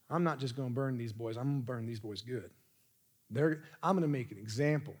 I'm not just going to burn these boys. I'm going to burn these boys good. I'm going to make an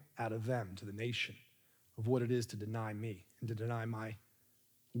example out of them to the nation of what it is to deny me and to deny my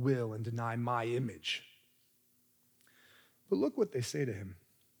will and deny my image. But look what they say to him.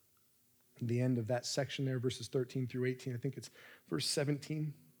 The end of that section there, verses 13 through 18. I think it's verse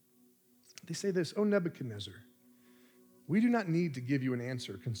 17. They say this, "O Nebuchadnezzar, we do not need to give you an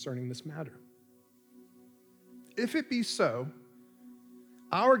answer concerning this matter. If it be so,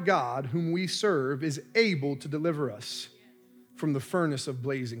 our God, whom we serve, is able to deliver us from the furnace of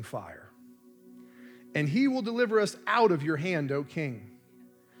blazing fire. And he will deliver us out of your hand, O king.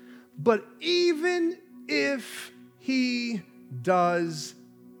 But even if he does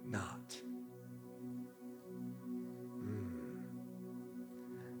not,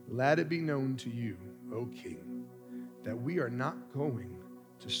 let it be known to you, O king, that we are not going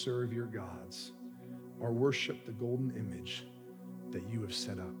to serve your gods or worship the golden image that you have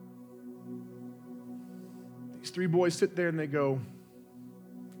set up." These three boys sit there and they go,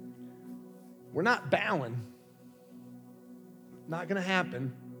 "We're not bowing. Not going to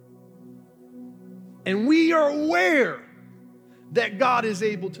happen. And we are aware that God is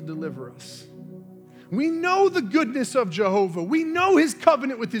able to deliver us. We know the goodness of Jehovah. We know his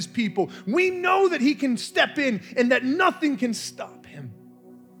covenant with his people. We know that he can step in and that nothing can stop him.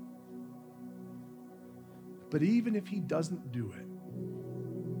 But even if he doesn't do it,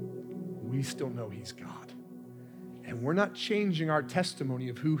 we still know he's God. And we're not changing our testimony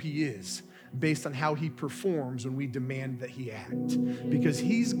of who he is based on how he performs when we demand that he act. Because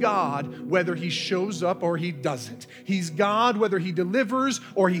he's God whether he shows up or he doesn't. He's God whether he delivers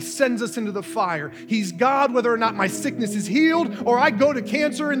or he sends us into the fire. He's God whether or not my sickness is healed or I go to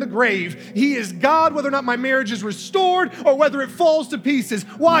cancer in the grave. He is God whether or not my marriage is restored or whether it falls to pieces.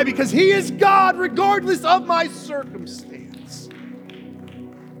 Why? Because he is God regardless of my circumstance.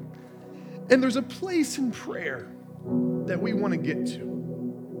 And there's a place in prayer that we want to get to.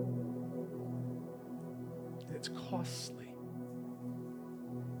 It's costly.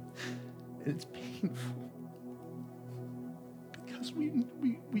 And it's painful. Because we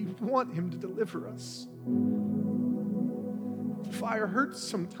want him to deliver us. The fire hurts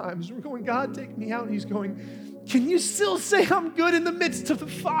sometimes. We're going, "God, take me out." And he's going, "Can you still say I'm good in the midst of the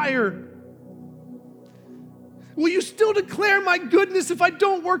fire? Will you still declare my goodness if I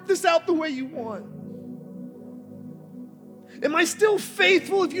don't work this out the way you want? Am I still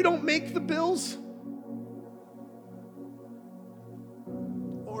faithful if you don't make the bills?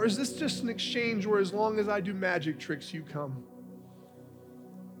 Or is this just an exchange where as long as I do magic tricks, you come?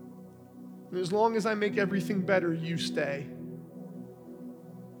 And as long as I make everything better, you stay?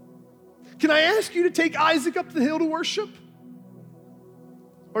 Can I ask you to take Isaac up the hill to worship?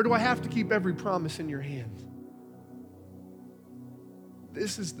 Or do I have to keep every promise in your hand?"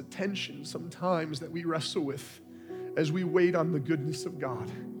 This is the tension sometimes that we wrestle with as we wait on the goodness of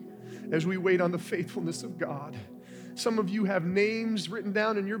God, as we wait on the faithfulness of God. Some of you have names written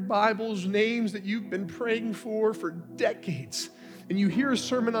down in your Bibles, names that you've been praying for decades. And you hear a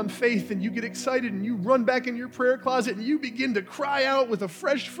sermon on faith and you get excited and you run back in your prayer closet and you begin to cry out with a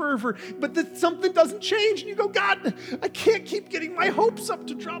fresh fervor, but something doesn't change. And you go, "God, I can't keep getting my hopes up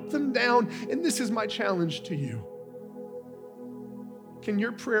to drop them down." And this is my challenge to you. Can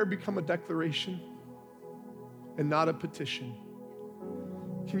your prayer become a declaration and not a petition?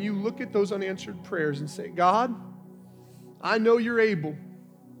 Can you look at those unanswered prayers and say, "God, I know you're able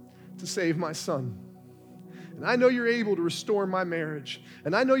to save my son. And I know you're able to restore my marriage.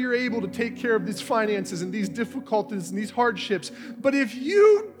 And I know you're able to take care of these finances and these difficulties and these hardships. But if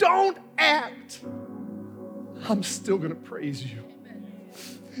you don't act, I'm still going to praise you.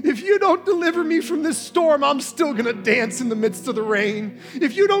 If you don't deliver me from this storm, I'm still going to dance in the midst of the rain.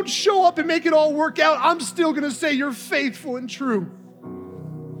 If you don't show up and make it all work out, I'm still going to say you're faithful and true."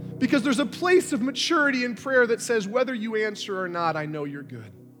 Because there's a place of maturity in prayer that says, whether you answer or not, I know you're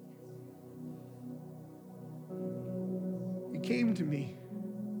good. He came to me,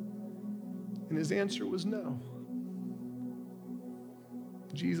 and his answer was no.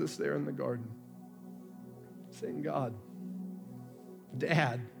 Jesus there in the garden, saying, "God,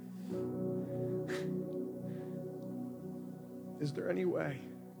 Dad, is there any way?"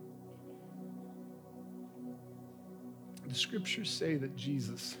 The scriptures say that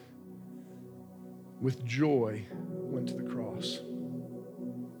Jesus, with joy, went to the cross.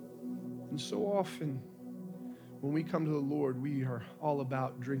 And so often, when we come to the Lord, we are all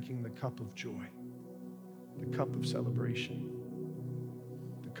about drinking the cup of joy, the cup of celebration,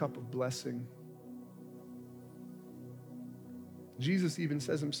 the cup of blessing. Jesus even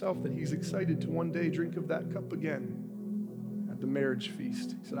says himself that he's excited to one day drink of that cup again at the marriage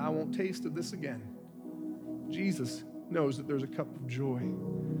feast. He said, "I won't taste of this again." Jesus knows that there's a cup of joy.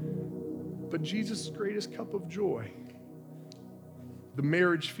 But Jesus' greatest cup of joy, the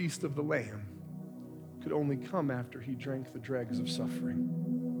marriage feast of the Lamb, could only come after he drank the dregs of suffering.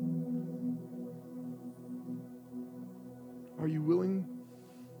 Are you willing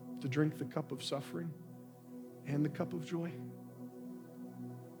to drink the cup of suffering and the cup of joy?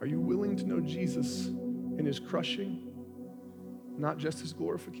 Are you willing to know Jesus in his crushing, not just his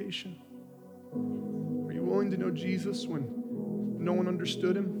glorification? Are you willing to know Jesus when no one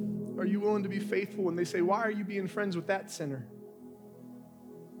understood him? Are you willing to be faithful when they say, why are you being friends with that sinner?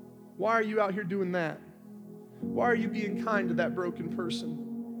 Why are you out here doing that? Why are you being kind to that broken person?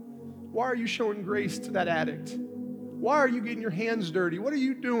 Why are you showing grace to that addict? Why are you getting your hands dirty? What are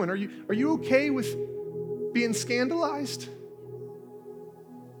you doing? Are you okay with being scandalized?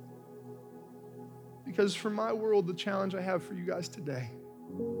 Because for my world, the challenge I have for you guys today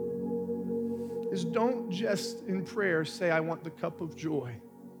is don't just in prayer say, I want the cup of joy.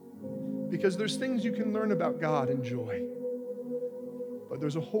 Because there's things you can learn about God in joy. But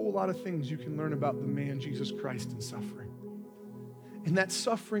there's a whole lot of things you can learn about the man Jesus Christ in suffering. And that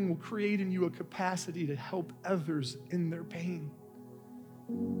suffering will create in you a capacity to help others in their pain.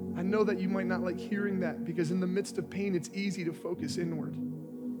 I know that you might not like hearing that because in the midst of pain, it's easy to focus inward.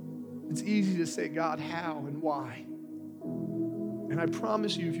 It's easy to say, God, how and why? And I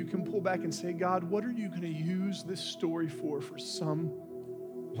promise you, if you can pull back and say, God, what are you going to use this story for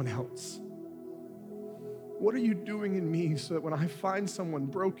someone else? What are you doing in me so that when I find someone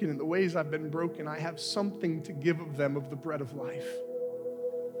broken in the ways I've been broken, I have something to give of them of the bread of life?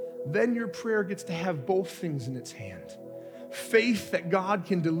 Then your prayer gets to have both things in its hand. Faith that God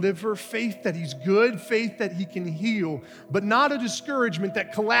can deliver, faith that he's good, faith that he can heal, but not a discouragement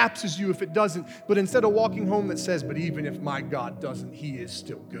that collapses you if it doesn't, but instead of walking home that says, but even if my God doesn't, he is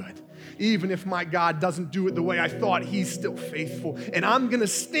still good. Even if my God doesn't do it the way I thought, he's still faithful. And I'm going to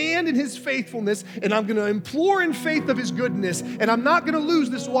stand in his faithfulness, and I'm going to implore in faith of his goodness, and I'm not going to lose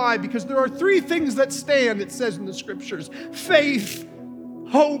this. Why? Because there are three things that stand, it says in the scriptures: faith,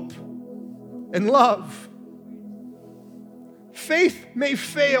 hope, and love. Faith may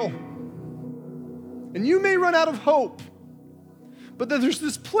fail, and you may run out of hope, but there's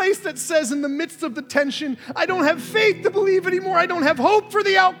this place that says in the midst of the tension, I don't have faith to believe anymore, I don't have hope for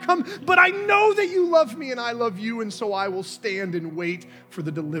the outcome, but I know that you love me and I love you, and so I will stand and wait for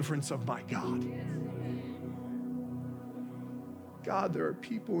the deliverance of my God. God, there are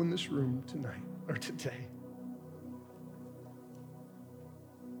people in this room tonight, or today,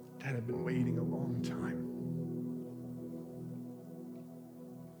 that have been waiting a long time,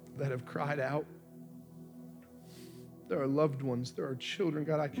 that have cried out. There are loved ones, there are children.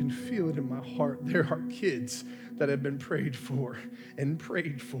 God, I can feel it in my heart. There are kids that have been prayed for and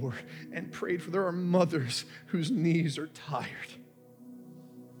prayed for and prayed for. There are mothers whose knees are tired.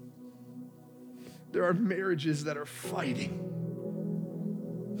 There are marriages that are fighting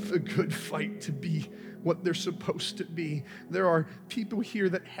the good fight to be what they're supposed to be. There are people here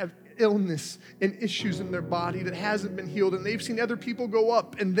that have illness and issues in their body that hasn't been healed, and they've seen other people go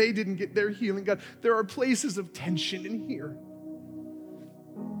up and they didn't get their healing. God, there are places of tension in here.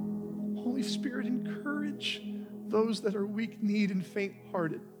 Holy Spirit, encourage those that are weak-kneed and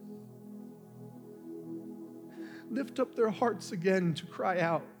faint-hearted. Lift up their hearts again to cry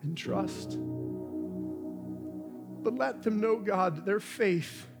out and trust. But let them know, God, that their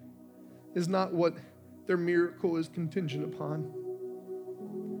faith is not what their miracle is contingent upon,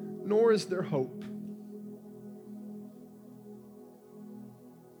 nor is their hope.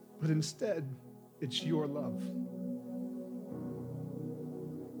 But instead, it's your love.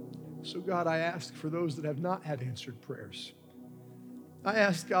 So God, I ask for those that have not had answered prayers. I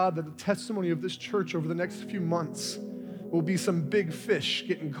ask, God, that the testimony of this church over the next few months will be some big fish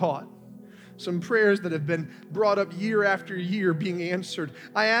getting caught. Some prayers that have been brought up year after year being answered.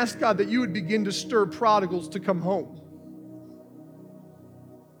 I ask, God, that you would begin to stir prodigals to come home.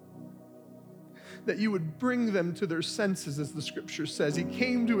 That you would bring them to their senses, as the scripture says. He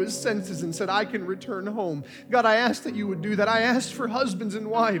came to his senses and said, I can return home. God, I ask that you would do that. I ask for husbands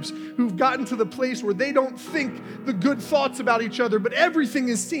and wives who've gotten to the place where they don't think the good thoughts about each other, but everything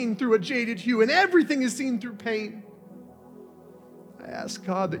is seen through a jaded hue and everything is seen through pain. I ask,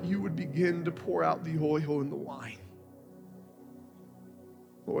 God, that you would begin to pour out the oil and the wine.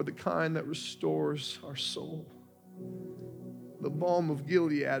 Lord, the kind that restores our soul. The balm of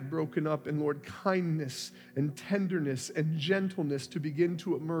Gilead broken up, and Lord, kindness and tenderness and gentleness to begin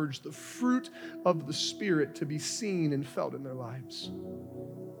to emerge, the fruit of the Spirit to be seen and felt in their lives.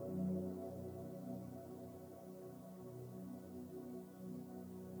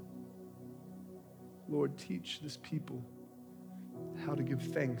 Lord, teach this people how to give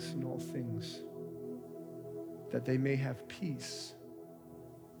thanks in all things, that they may have peace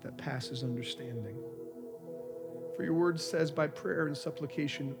that passes understanding. For your word says, by prayer and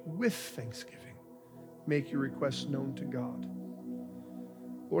supplication with thanksgiving, make your requests known to God.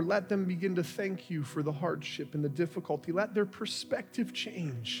 Lord, let them begin to thank you for the hardship and the difficulty. Let their perspective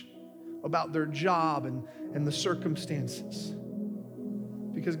change about their job and the circumstances.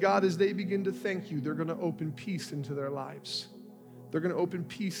 Because God, as they begin to thank you, they're going to open peace into their lives. They're going to open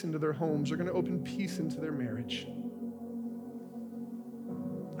peace into their homes. They're going to open peace into their marriage.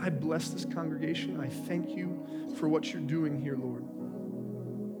 I bless this congregation. I thank you for what you're doing here, Lord.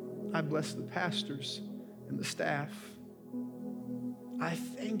 I bless the pastors and the staff. I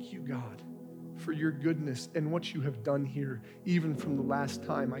thank you, God, for your goodness and what you have done here, even from the last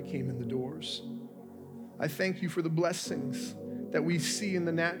time I came in the doors. I thank you for the blessings that we see in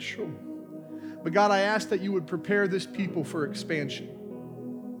the natural. But God, I ask that you would prepare this people for expansion.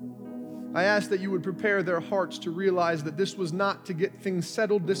 I ask that you would prepare their hearts to realize that this was not to get things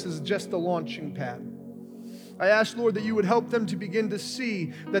settled. This is just a launching pad. I ask, Lord, that you would help them to begin to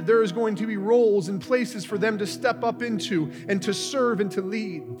see that there is going to be roles and places for them to step up into and to serve and to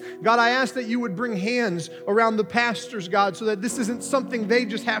lead. God, I ask that you would bring hands around the pastors, God, so that this isn't something they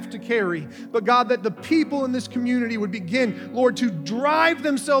just have to carry, but God, that the people in this community would begin, Lord, to drive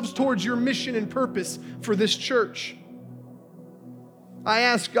themselves towards your mission and purpose for this church. I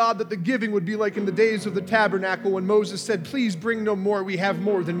ask, God, that the giving would be like in the days of the tabernacle when Moses said, please bring no more, we have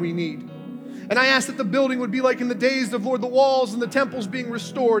more than we need. And I ask that the building would be like in the days of, Lord, the walls and the temples being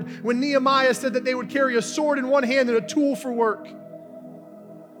restored, when Nehemiah said that they would carry a sword in one hand and a tool for work.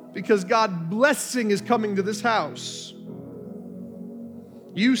 Because, God, blessing is coming to this house.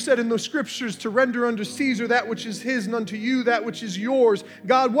 You said in the scriptures to render unto Caesar that which is his and unto you that which is yours.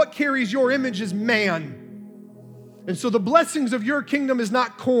 God, what carries your image is man. And so the blessings of your kingdom is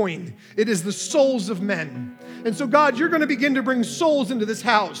not coin. It is the souls of men. And so, God, you're going to begin to bring souls into this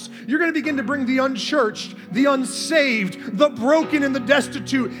house. You're going to begin to bring the unchurched, the unsaved, the broken and the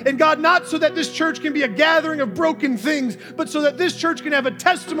destitute. And God, not so that this church can be a gathering of broken things, but so that this church can have a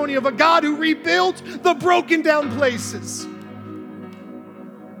testimony of a God who rebuilt the broken down places.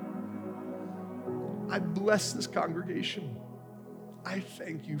 I bless this congregation. I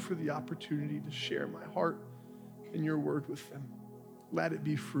thank you for the opportunity to share my heart and your word with them. Let it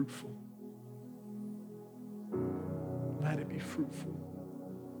be fruitful. Let it be fruitful.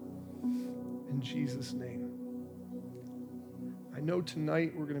 In Jesus' name. I know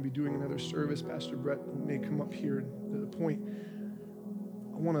tonight we're going to be doing another service. Pastor Brett may come up here. And to the point,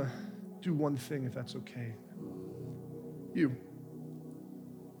 I want to do one thing, if that's okay. You.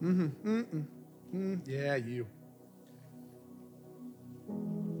 Yeah, you.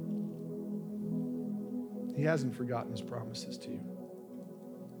 He hasn't forgotten his promises to you.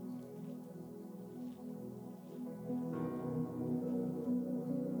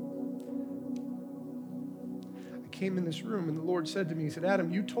 I came in this room and the Lord said to me, he said,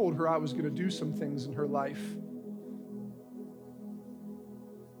 Adam, you told her I was going to do some things in her life.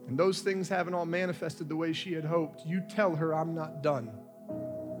 And those things haven't all manifested the way she had hoped. You tell her I'm not done.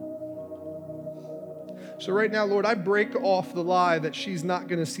 So right now, Lord, I break off the lie that she's not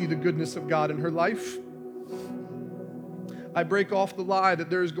going to see the goodness of God in her life. I break off the lie that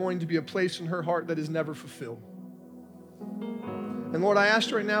there is going to be a place in her heart that is never fulfilled. And Lord, I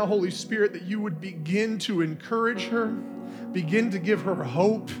ask right now, Holy Spirit, that you would begin to encourage her, begin to give her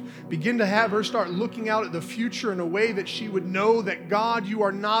hope, begin to have her start looking out at the future in a way that she would know that, God, you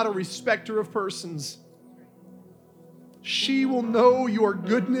are not a respecter of persons. She will know your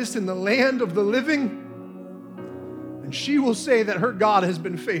goodness in the land of the living, and she will say that her God has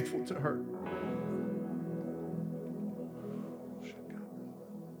been faithful to her.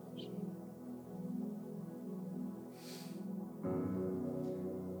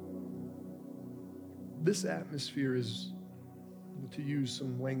 This atmosphere is, to use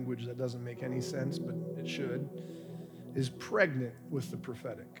some language that doesn't make any sense, but it should, is pregnant with the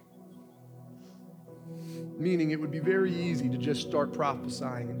prophetic. Meaning it would be very easy to just start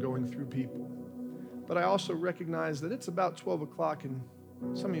prophesying and going through people. But I also recognize that it's about 12 o'clock and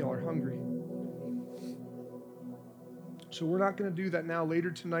some of y'all are hungry. So we're not going to do that now. Later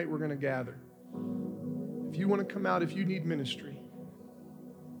tonight, we're going to gather. If you want to come out, if you need ministry,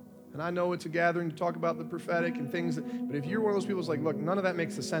 and I know it's a gathering to talk about the prophetic and things, but if you're one of those people who's like, look, none of that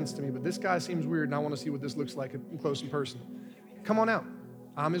makes sense to me, but this guy seems weird and I want to see what this looks like in close in person, come on out.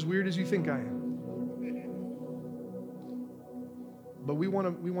 I'm as weird as you think I am. But we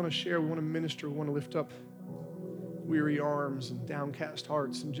want to share, we want to minister, we want to lift up weary arms and downcast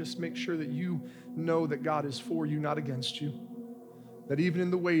hearts and just make sure that you know that God is for you, not against you. That even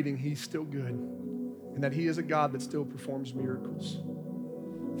in the waiting, he's still good. And that he is a God that still performs miracles.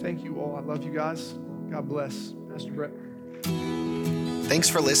 Thank you all. I love you guys. God bless. Pastor Brett. Thanks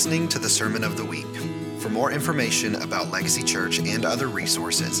for listening to the Sermon of the Week. For more information about Legacy Church and other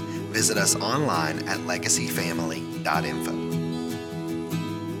resources, visit us online at legacyfamily.info.